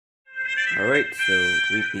Alright, so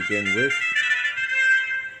we begin with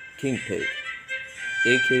King Pig,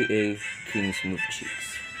 aka King Smooth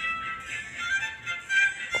Cheeks.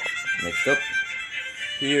 Next up,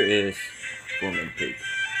 here is Foreman Pig.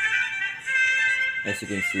 As you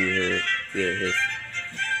can see here his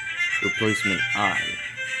replacement eye.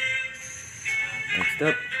 Next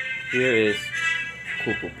up, here is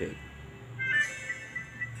Corporal Pig.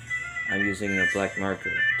 I'm using a black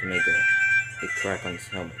marker to make a crack on his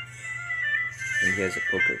helmet. And he has a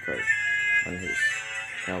poker card on his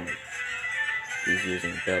helmet. He's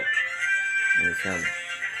using a belt on his helmet.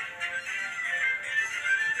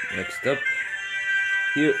 Next up,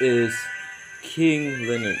 here is King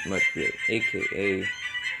Leonard Macleod, aka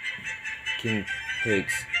King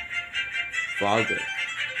Pig's father.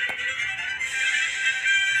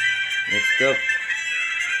 Next up,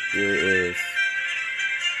 here is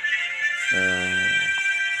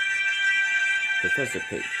Professor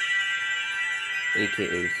Pig,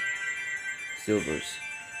 aka Silver's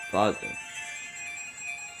father.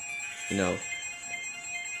 You know,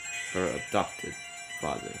 her adopted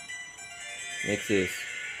father. Next is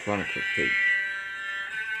Chronicle Pig.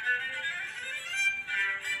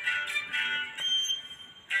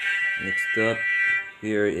 Next up,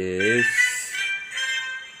 here is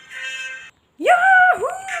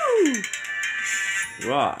Yahoo!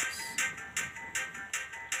 Ross.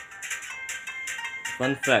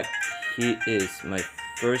 Fun fact, he is my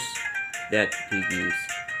first That Piggies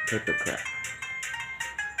paper crack.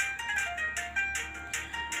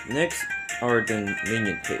 Next are the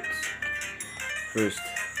Minion Pigs. First,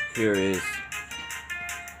 here is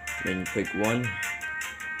Minion Pig 1,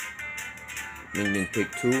 Minion Pig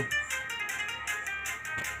 2,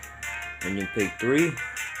 Minion Pig 3,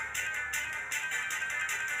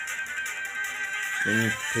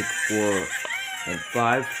 Minion Pig 4 and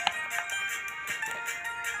 5,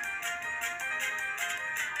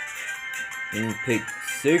 Minion Pig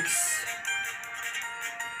 6,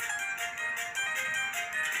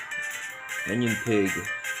 Minion Pig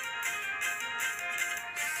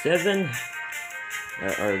 7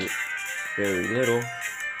 that are very little.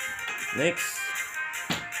 Next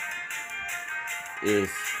is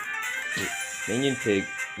Minion Pig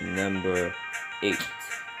number 8.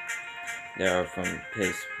 They are from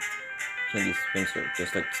his candy dispenser,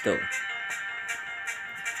 just like Stella.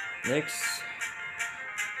 Next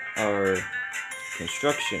are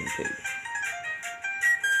Construction Pig.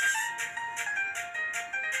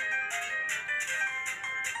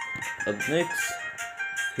 Up next,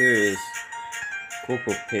 here is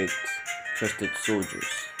Corporal Pig's Trusted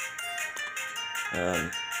Soldiers.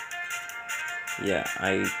 Yeah,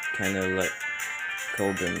 I kinda like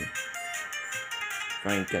call them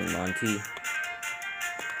Frank and Monty.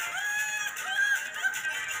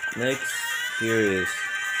 Next, here is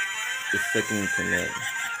the second in command.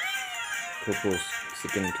 Corporal's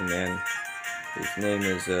second in command. His name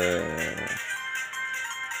is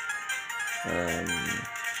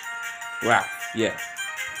Ralph. Yeah.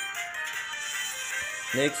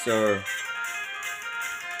 Next are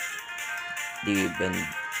the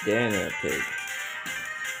Bandana Pig.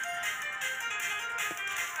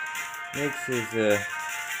 Next is a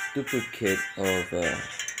duplicate of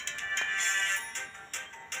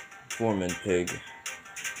Foreman Pig.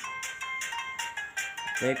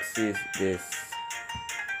 Next is this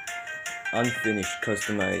unfinished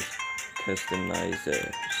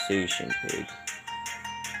customization pig.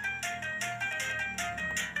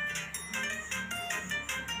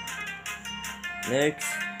 Next,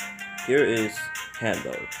 here is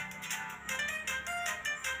Hambo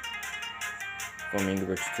from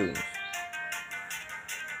English Tunes.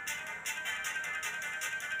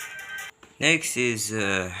 Next is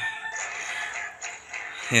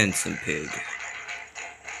Handsome Pig.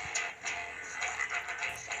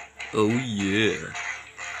 Oh yeah.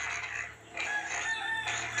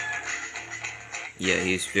 Yeah,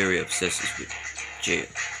 he's very obsessive with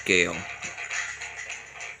Gail.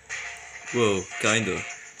 Whoa, kinda.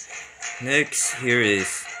 Next, here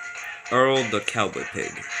is Earl the Cowboy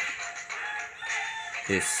Pig.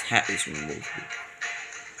 His hat is removable.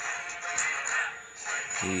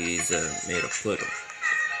 He's made of Pluto.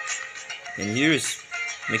 And here's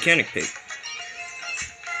Mechanic Pig.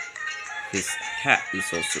 His hat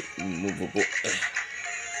is also removable.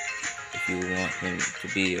 If you want him to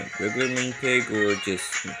be a regular main pig or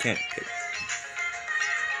just Mechanic Pig.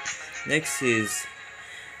 Next is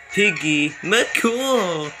Piggy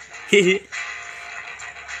McCool. He's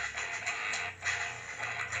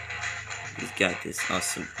got this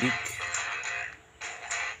awesome beak.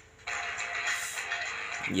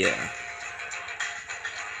 Yeah.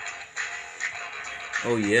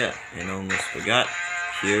 Oh yeah, and I almost forgot.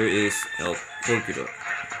 Here is El Porkador,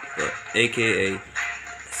 aka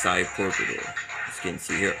Side Porkador, as you can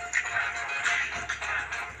see here.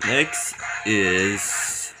 Next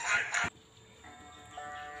is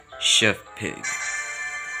Chef Pig,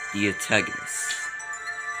 the antagonist.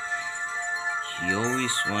 He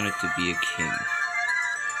always wanted to be a king,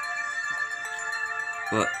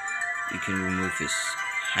 but you can remove his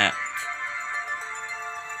hat.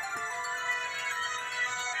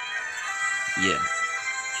 Yeah,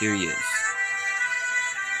 here he is,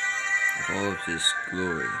 with all of his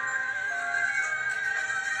glory.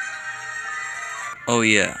 Oh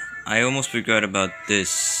yeah, I almost forgot about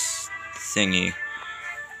this thingy.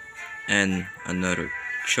 And another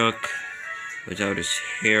truck without his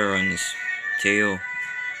hair on his tail.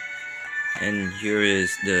 And here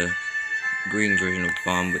is the green version of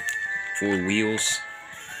bomb with 4 wheels.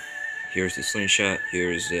 Here's the slingshot.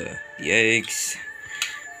 Here's the eggs,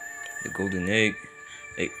 the golden egg,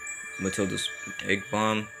 Matilda's egg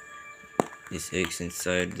bomb. These eggs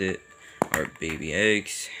inside it are baby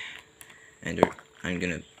eggs, and I'm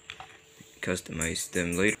gonna customize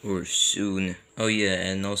them later or soon. Oh yeah,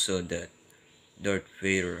 and also the Darth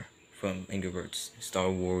Vader from Angry Birds Star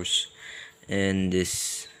Wars, and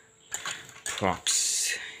this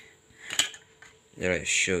props that I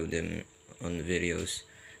showed them on the videos,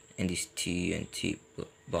 and this TNT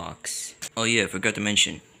box. Oh yeah, I forgot to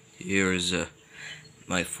mention, here's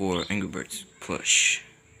my 4 Angry Birds plush,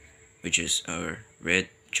 which is our red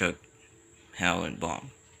Chuck, Hal, and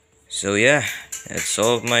Bomb. So yeah, that's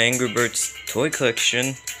all of my Angry Birds toy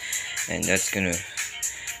collection, and that's gonna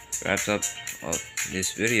wrap up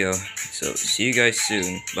this video. So see you guys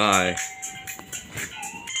soon. Bye.